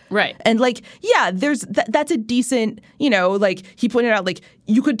up? Right. And there's that's a decent, he pointed out,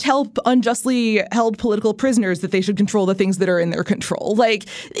 you could tell unjustly held political prisoners that they should control the things that are in their control. Like,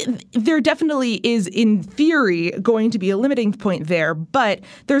 there definitely is, in theory, going to be a limiting point there. But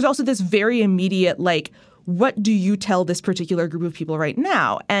there's also this very immediate, what do you tell this particular group of people right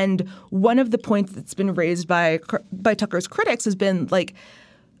now? And one of the points that's been raised by Tucker's critics has been,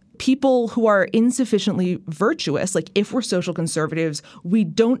 people who are insufficiently virtuous, if we're social conservatives, we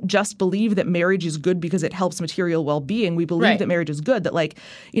don't just believe that marriage is good because it helps material well-being. We believe that marriage is good, that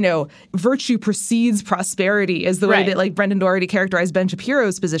virtue precedes prosperity is the way that Brendan Doherty characterized Ben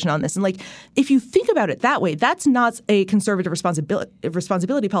Shapiro's position on this. And if you think about it that way, that's not a conservative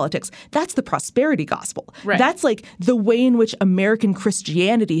responsibility politics. That's the prosperity gospel. Right. That's the way in which American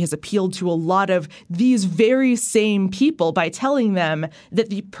Christianity has appealed to a lot of these very same people by telling them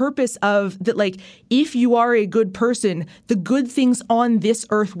that the purpose of that, if you are a good person, the good things on this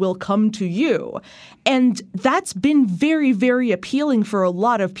earth will come to you. And that's been very, very appealing for a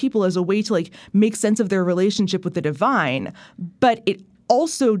lot of people as a way to make sense of their relationship with the divine. But it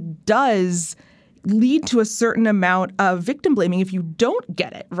also does lead to a certain amount of victim blaming if you don't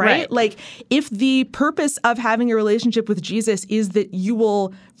get it, right? If the purpose of having a relationship with Jesus is that you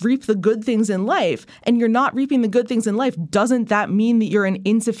will reap the good things in life and you're not reaping the good things in life, doesn't that mean that you're an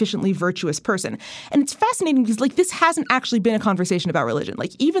insufficiently virtuous person? And it's fascinating because this hasn't actually been a conversation about religion.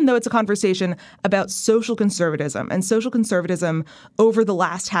 Even though it's a conversation about social conservatism, and social conservatism over the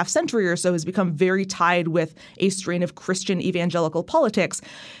last half century or so has become very tied with a strain of Christian evangelical politics,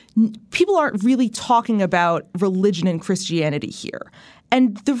 people aren't really talking about religion and Christianity here.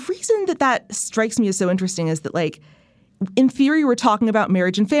 And the reason that strikes me as so interesting is that, in theory, we're talking about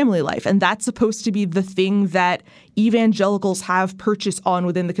marriage and family life, and that's supposed to be the thing that evangelicals have purchase on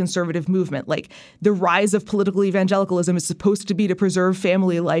within the conservative movement. The rise of political evangelicalism is supposed to be to preserve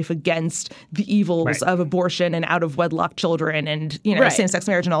family life against the evils of abortion and out-of-wedlock children and, same-sex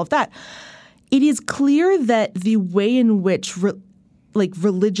marriage and all of that. It is clear that the way in which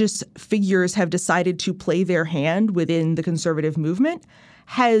religious figures have decided to play their hand within the conservative movement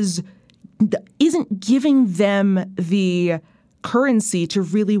isn't giving them the currency to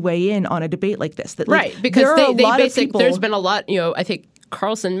really weigh in on a debate like this. Because there's been a lot, I think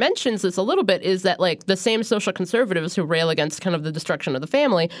Carlson mentions this a little bit, is that the same social conservatives who rail against kind of the destruction of the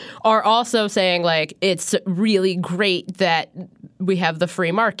family are also saying it's really great that we have the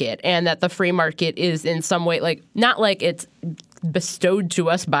free market and that the free market is in some way not it's bestowed to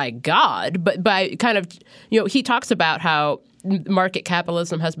us by God, but by kind of, he talks about how market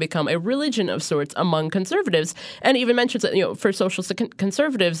capitalism has become a religion of sorts among conservatives, and even mentions that, for social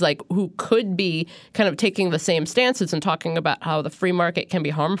conservatives, who could be kind of taking the same stances and talking about how the free market can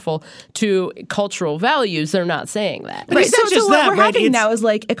be harmful to cultural values, they're not saying that. Right. So what we're having now is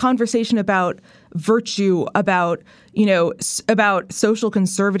a conversation about virtue, about, about social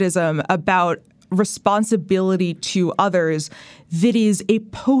conservatism, about responsibility to others that is a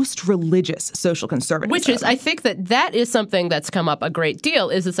post-religious social conservatism. Which is, I think that is something that's come up a great deal,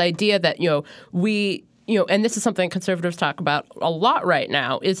 is this idea that, we and this is something conservatives talk about a lot right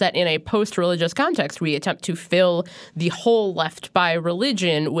now, is that in a post-religious context, we attempt to fill the hole left by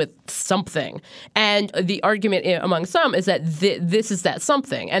religion with something. And the argument among some is that this is that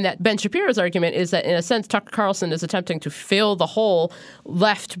something. And that Ben Shapiro's argument is that, in a sense, Tucker Carlson is attempting to fill the hole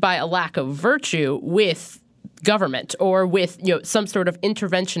left by a lack of virtue with government or with some sort of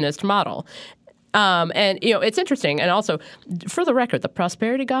interventionist model. And, it's interesting. And also, for the record, the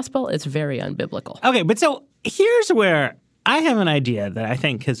prosperity gospel is very unbiblical. Okay, but so here's where I have an idea that I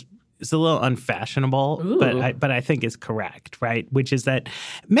think is a little unfashionable, but I think is correct, right? Which is that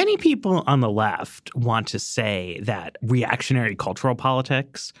many people on the left want to say that reactionary cultural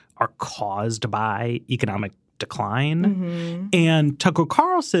politics are caused by economic decline. And Tucker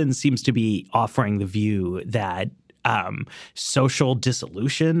Carlson seems to be offering the view that social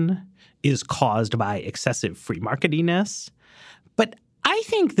dissolution is caused by excessive free marketiness. But I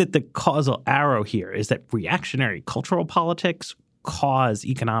think that the causal arrow here is that reactionary cultural politics cause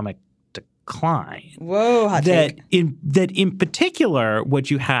economic decline. Whoa, hot take. In particular, what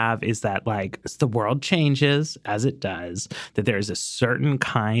you have is that, like, as the world changes, as it does, that there is a certain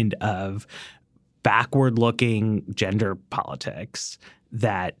kind of backward-looking gender politics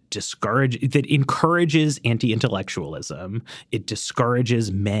that encourages anti-intellectualism. It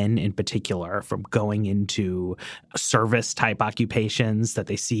discourages men in particular from going into service-type occupations that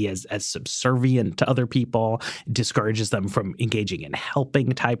they see as subservient to other people. It discourages them from engaging in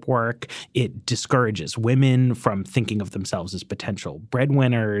helping-type work. It discourages women from thinking of themselves as potential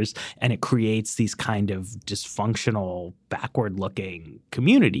breadwinners, and it creates these kind of dysfunctional, backward-looking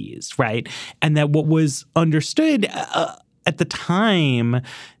communities, right? And that what was understood at the time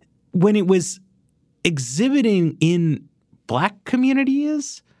when it was exhibiting in Black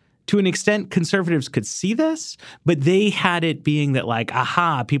communities, to an extent, conservatives could see this, but they had it being that, like,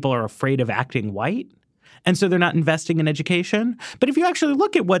 aha, people are afraid of acting white, and so they're not investing in education. But if you actually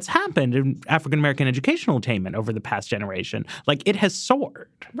look at what's happened in African-American educational attainment over the past generation, like, it has soared.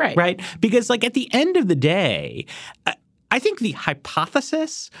 Right? Because, like, at the end of the day, I think the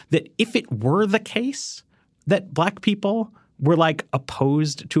hypothesis that if it were the case that Black people were, like,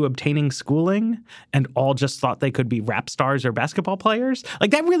 opposed to obtaining schooling and all just thought they could be rap stars or basketball players,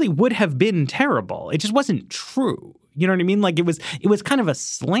 like, that really would have been terrible. It just wasn't true. You know what I mean? Like, it was kind of a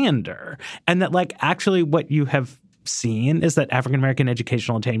slander. And that, like, actually what you have seen is that African-American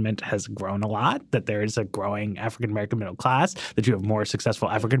educational attainment has grown a lot, that there is a growing African-American middle class, that you have more successful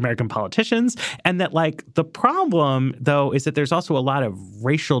African-American politicians, and that, like, the problem, though, is that there's also a lot of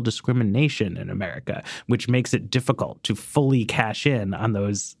racial discrimination in America, which makes it difficult to fully cash in on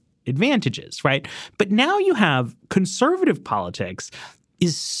those advantages, right? But now you have conservative politics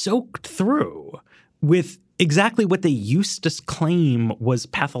is soaked through with exactly what they used to claim was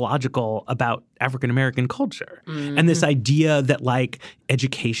pathological about African-American culture. And this idea that, like,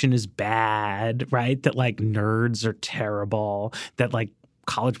 education is bad, right? That, like, nerds are terrible, that, like,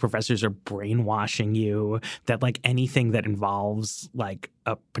 college professors are brainwashing you, that, like, anything that involves, like,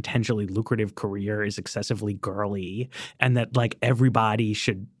 a potentially lucrative career is excessively girly, and that, like, everybody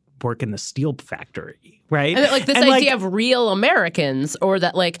should work in the steel factory, right? And that, like, this idea of real Americans, or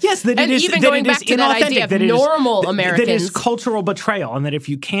that, like, yes, that and it is, even that going it back is to that idea of normal Americans. That is cultural betrayal, and that if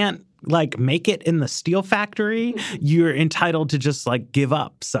you can't, like, make it in the steel factory, you're entitled to just, like, give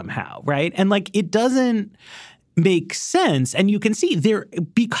up somehow, right? And, like, it doesn't make sense. And you can see there,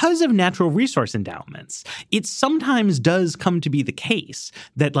 because of natural resource endowments, it sometimes does come to be the case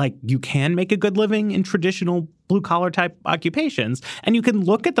that, like, you can make a good living in traditional blue-collar type occupations, and you can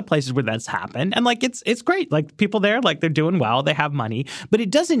look at the places where that's happened, and, like, it's great. Like, people there, like, they're doing well, they have money, but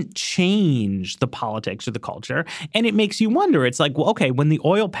it doesn't change the politics or the culture. And it makes you wonder, it's like, well, okay, when the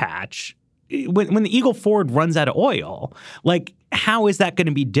oil patch, when the Eagle Ford runs out of oil, like, how is that going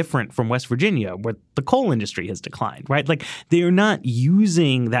to be different from West Virginia, where the coal industry has declined, right? Like, they're not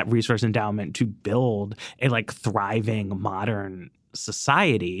using that resource endowment to build a, like, thriving modern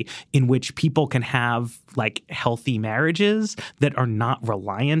society in which people can have, like, healthy marriages that are not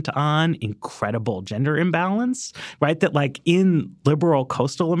reliant on incredible gender imbalance, right? That, like, in liberal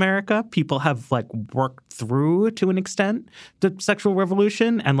coastal America, people have, like, worked through, to an extent, the sexual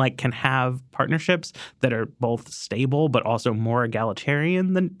revolution, and, like, can have partnerships that are both stable but also more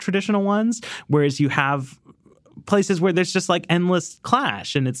egalitarian than traditional ones, whereas you have places where there's just, like, endless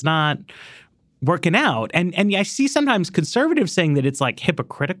clash, and it's not working out. And I see sometimes conservatives saying that it's, like,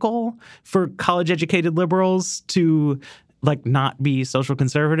 hypocritical for college-educated liberals to, like, not be social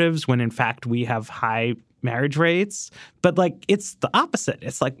conservatives when, in fact, we have high marriage rates. But, like, it's the opposite.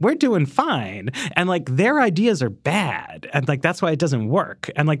 It's like, we're doing fine. And, like, their ideas are bad. And, like, that's why it doesn't work.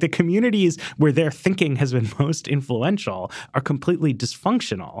 And, like, the communities where their thinking has been most influential are completely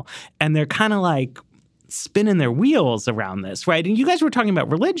dysfunctional. And they're kind of, like, spinning their wheels around this, right? And you guys were talking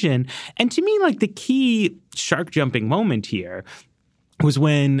about religion. And to me, like, the key shark jumping moment here was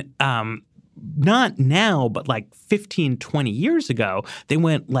when, not now, but like 15, 20 years ago, they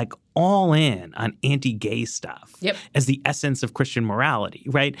went, like, all in on anti-gay stuff as the essence of Christian morality,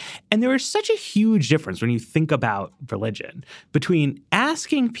 right? And there is such a huge difference when you think about religion between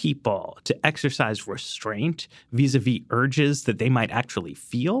asking people to exercise restraint vis-a-vis urges that they might actually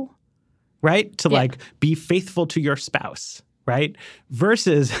feel, right? To like be faithful to your spouse, right?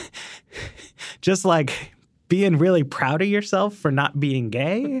 Versus just like being really proud of yourself for not being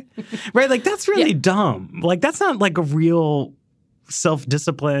gay, right? Like, that's really dumb. Like, that's not like a real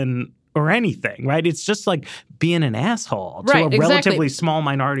self-discipline or anything, right? It's just like being an asshole to a relatively small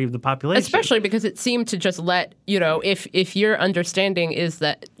minority of the population. Especially because it seemed to just let, if your understanding is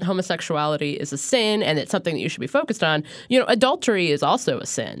that homosexuality is a sin and it's something that you should be focused on, adultery is also a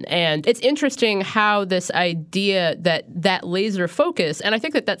sin. And it's interesting how this idea that laser focus, and I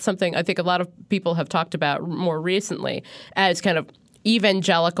think that's something I think a lot of people have talked about more recently as kind of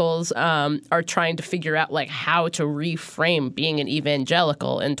evangelicals are trying to figure out like how to reframe being an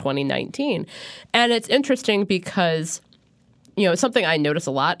evangelical in 2019. And it's interesting because, something I notice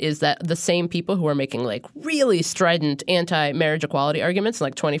a lot is that the same people who are making like really strident anti-marriage equality arguments in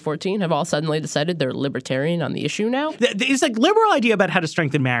like 2014 have all suddenly decided they're libertarian on the issue now. It's like liberal idea about how to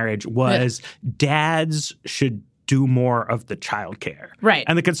strengthen marriage was dads should do more of the childcare. Right.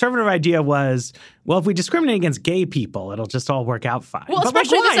 And the conservative idea was, well, if we discriminate against gay people, it'll just all work out fine. Well, but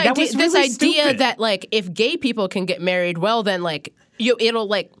especially like, this idea that like if gay people can get married, well, then like it'll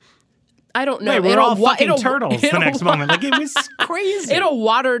like, I don't know. Right, we're all fucking turtles the next moment. Like, it was crazy. It'll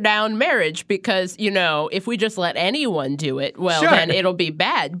water down marriage because, if we just let anyone do it, well, then it'll be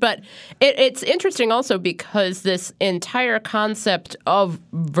bad. But it's interesting also because this entire concept of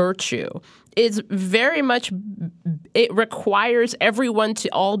virtue is very much, it requires everyone to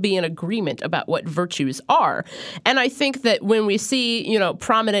all be in agreement about what virtues are. And I think that when we see,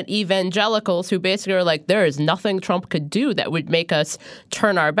 prominent evangelicals who basically are like, there is nothing Trump could do that would make us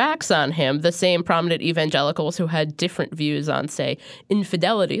turn our backs on him, the same prominent evangelicals who had different views on, say,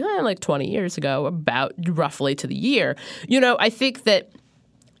 infidelity, like 20 years ago, about roughly to the year. I think that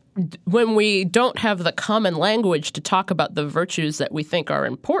when we don't have the common language to talk about the virtues that we think are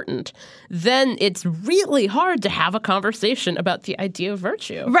important, then it's really hard to have a conversation about the idea of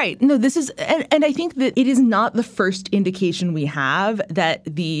virtue. Right. No, this is, and I think that it is not the first indication we have that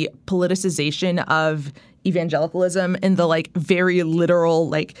the politicization of evangelicalism in the like very literal,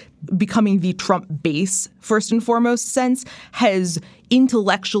 like becoming the Trump base first and foremost sense has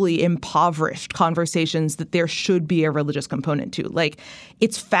intellectually impoverished conversations that there should be a religious component to. Like,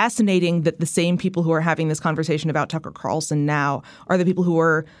 it's fascinating that the same people who are having this conversation about Tucker Carlson now are the people who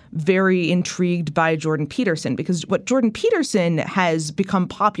are very intrigued by Jordan Peterson, because what Jordan Peterson has become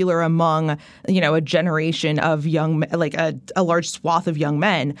popular among, a generation of young, like a large swath of young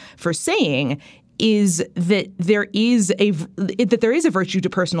men for saying is that there is a virtue to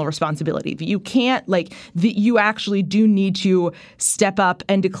personal responsibility, that you can't that you actually do need to step up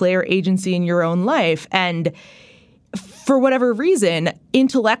and declare agency in your own life. And for whatever reason,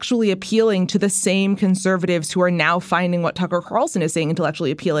 intellectually appealing to the same conservatives who are now finding what Tucker Carlson is saying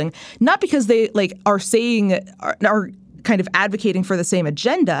intellectually appealing, not because they are kind of advocating for the same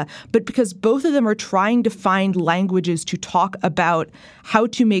agenda, but because both of them are trying to find languages to talk about how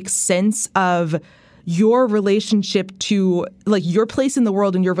to make sense of your relationship to, your place in the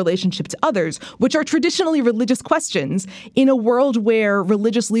world and your relationship to others, which are traditionally religious questions, in a world where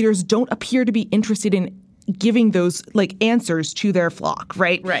religious leaders don't appear to be interested in giving those, answers to their flock,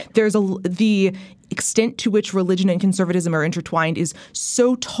 right? Right. There's the extent to which religion and conservatism are intertwined is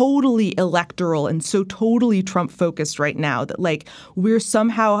so totally electoral and so totally Trump-focused right now that, we're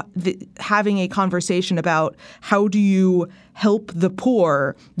somehow having a conversation about how do you help the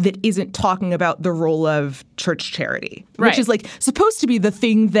poor that isn't talking about the role of church charity, which is, supposed to be the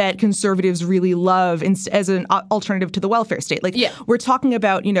thing that conservatives really love as an alternative to the welfare state. We're talking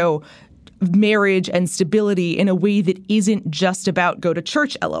about, marriage and stability in a way that isn't just about go to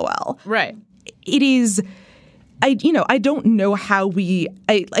church, LOL. Right. It is, I don't know how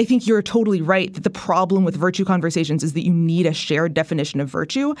I think you're totally right that the problem with virtue conversations is that you need a shared definition of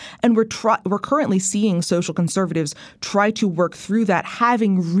virtue. And we're currently seeing social conservatives try to work through that,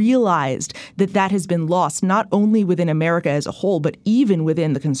 having realized that has been lost, not only within America as a whole, but even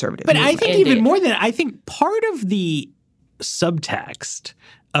within the conservative movement. I think even more than, I think part of the subtext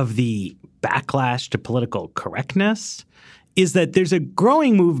of the backlash to political correctness is that there's a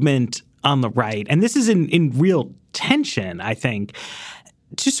growing movement on the right, and this is in real tension, I think,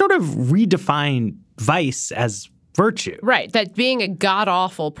 to sort of redefine vice as virtue. Right. That being a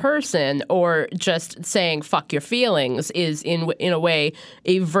god-awful person or just saying fuck your feelings is in a way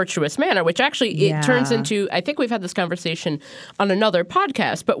a virtuous manner, which actually it turns into, I think we've had this conversation on another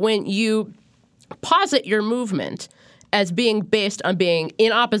podcast, but when you posit your movement as being based on being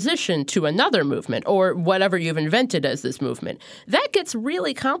in opposition to another movement or whatever you've invented as this movement, that gets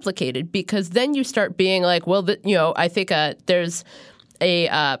really complicated because then you start being like, well, I think there's a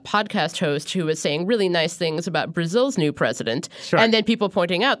podcast host who was saying really nice things about Brazil's new president, Sure. and then people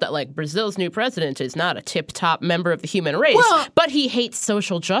pointing out that like Brazil's new president is not a tip-top member of the human race, but he hates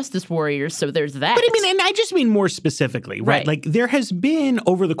social justice warriors, so there's that. But I mean, and I just mean more specifically, right? Right. Like there has been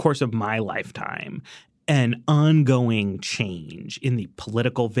over the course of my lifetime an ongoing change in the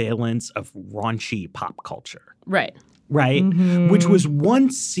political valence of raunchy pop culture. Right. Right? Which was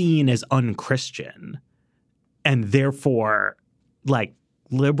once seen as unchristian, and therefore, like,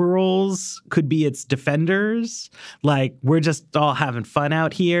 liberals could be its defenders. Like, we're just all having fun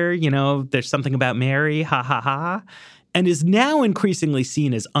out here. You know, there's something about Mary, ha, ha, ha. And is now increasingly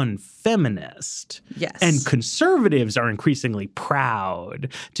seen as unfeminist. Yes. And conservatives are increasingly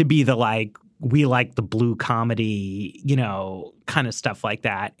proud to be the, like, we like the blue comedy, you know, kind of stuff like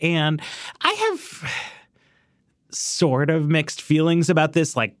that. And I have sort of mixed feelings about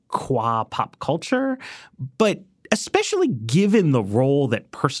this, like, qua pop culture, but especially given the role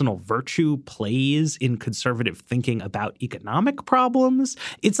that personal virtue plays in conservative thinking about economic problems,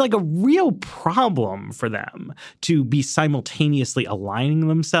 it's like a real problem for them to be simultaneously aligning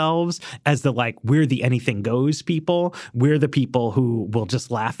themselves as the, like, we're the anything goes people. We're the people who will just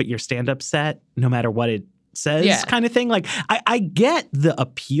laugh at your stand-up set no matter what it says kind of thing. Like, I get the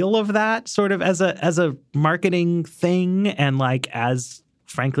appeal of that sort of as a marketing thing, and like as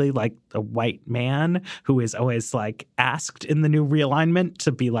frankly, like a white man who is always like asked in the new realignment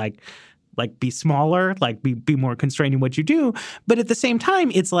to be like be smaller, like be more constrained in what you do. But at the same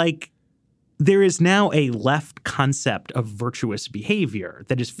time, it's like there is now a left concept of virtuous behavior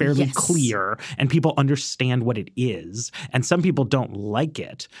that is fairly clear, and people understand what it is. And some people don't like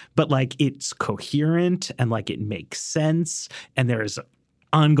it, but like it's coherent and like it makes sense. And there's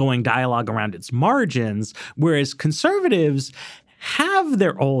ongoing dialogue around its margins, whereas conservatives have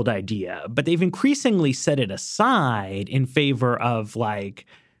their old idea, but they've increasingly set it aside in favor of like,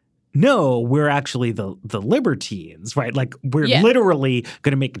 no, we're actually the libertines, right? Like we're literally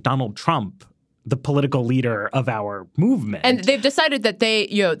going to make Donald Trump the political leader of our movement. And they've decided that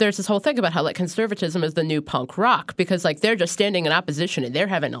there's this whole thing about how like conservatism is the new punk rock, because like they're just standing in opposition and they're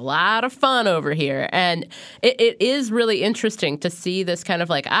having a lot of fun over here. And it is really interesting to see this kind of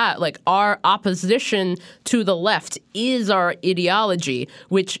like our opposition to the left is our ideology,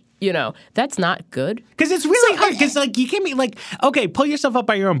 which, you know, that's not good. Because it's really hard. Because, like, you can't be like, okay, pull yourself up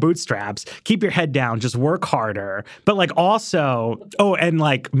by your own bootstraps, keep your head down, just work harder. But, like, also, and,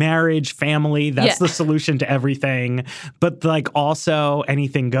 like, marriage, family, that's the solution to everything. But, like, also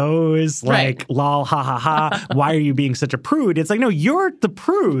anything goes, like, lol, ha, ha, ha. Why are you being such a prude? It's like, no, you're the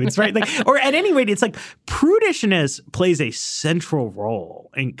prudes, right? Like, or at any rate, it's like prudishness plays a central role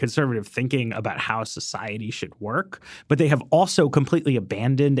in conservative thinking about how society should work. But they have also completely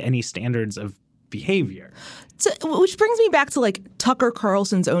abandoned any standards of behavior. So, which brings me back to like Tucker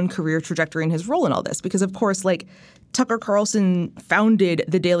Carlson's own career trajectory and his role in all this, because of course, like Tucker Carlson founded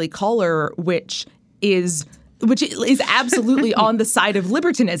the Daily Caller, which is absolutely on the side of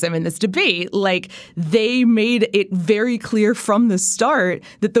libertinism in this debate. Like, they made it very clear from the start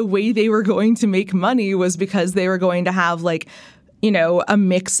that the way they were going to make money was because they were going to have like, you know, a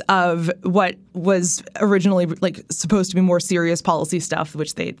mix of what was originally like supposed to be more serious policy stuff,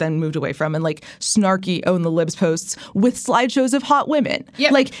 which they then moved away from, and like snarky own the libs posts with slideshows of hot women.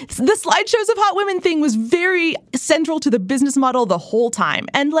 Yep. Like the slideshows of hot women thing was very central to the business model the whole time.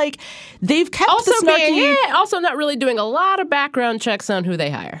 And like they've kept also the snarky also not really doing a lot of background checks on who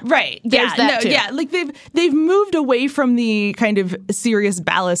they hire. Right. There's that too. Yeah. Like they've moved away from the kind of serious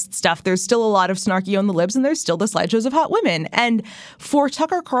ballast stuff. There's still a lot of snarky on the libs, and there's still the slideshows of hot women. And for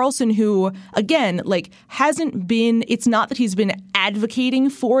Tucker Carlson, who again, like it's not that he's been advocating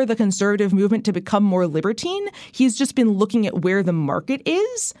for the conservative movement to become more libertine. He's just been looking at where the market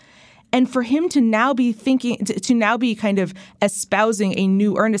is. And for him to now be to now be kind of espousing a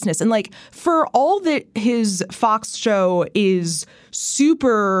new earnestness. And like for all that his Fox show is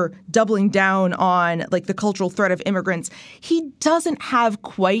super doubling down on like the cultural threat of immigrants, he doesn't have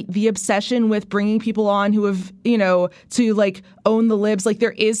quite the obsession with bringing people on who have, you know, to like own the libs. Like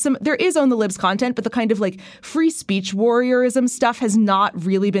there is own the libs content, but the kind of like free speech warriorism stuff has not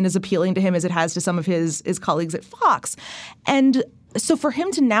really been as appealing to him as it has to some of his colleagues at Fox. And so for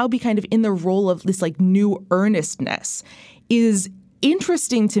him to now be kind of in the role of this like new earnestness is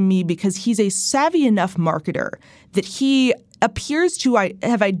interesting to me, because he's a savvy enough marketer that he appears to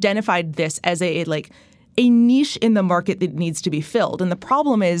have identified this as a niche in the market that needs to be filled. And the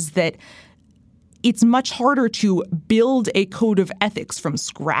problem is that it's much harder to build a code of ethics from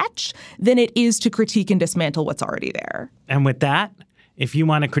scratch than it is to critique and dismantle what's already there. And with that, If you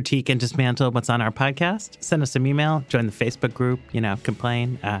want to critique and dismantle what's on our podcast, send us an email, join the Facebook group,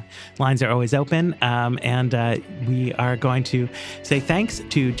 complain. Lines are always open. And we are going to say thanks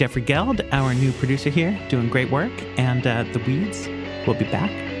to Jeffrey Geld, our new producer here, doing great work. And The Weeds will be back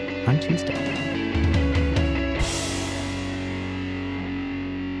on Tuesday.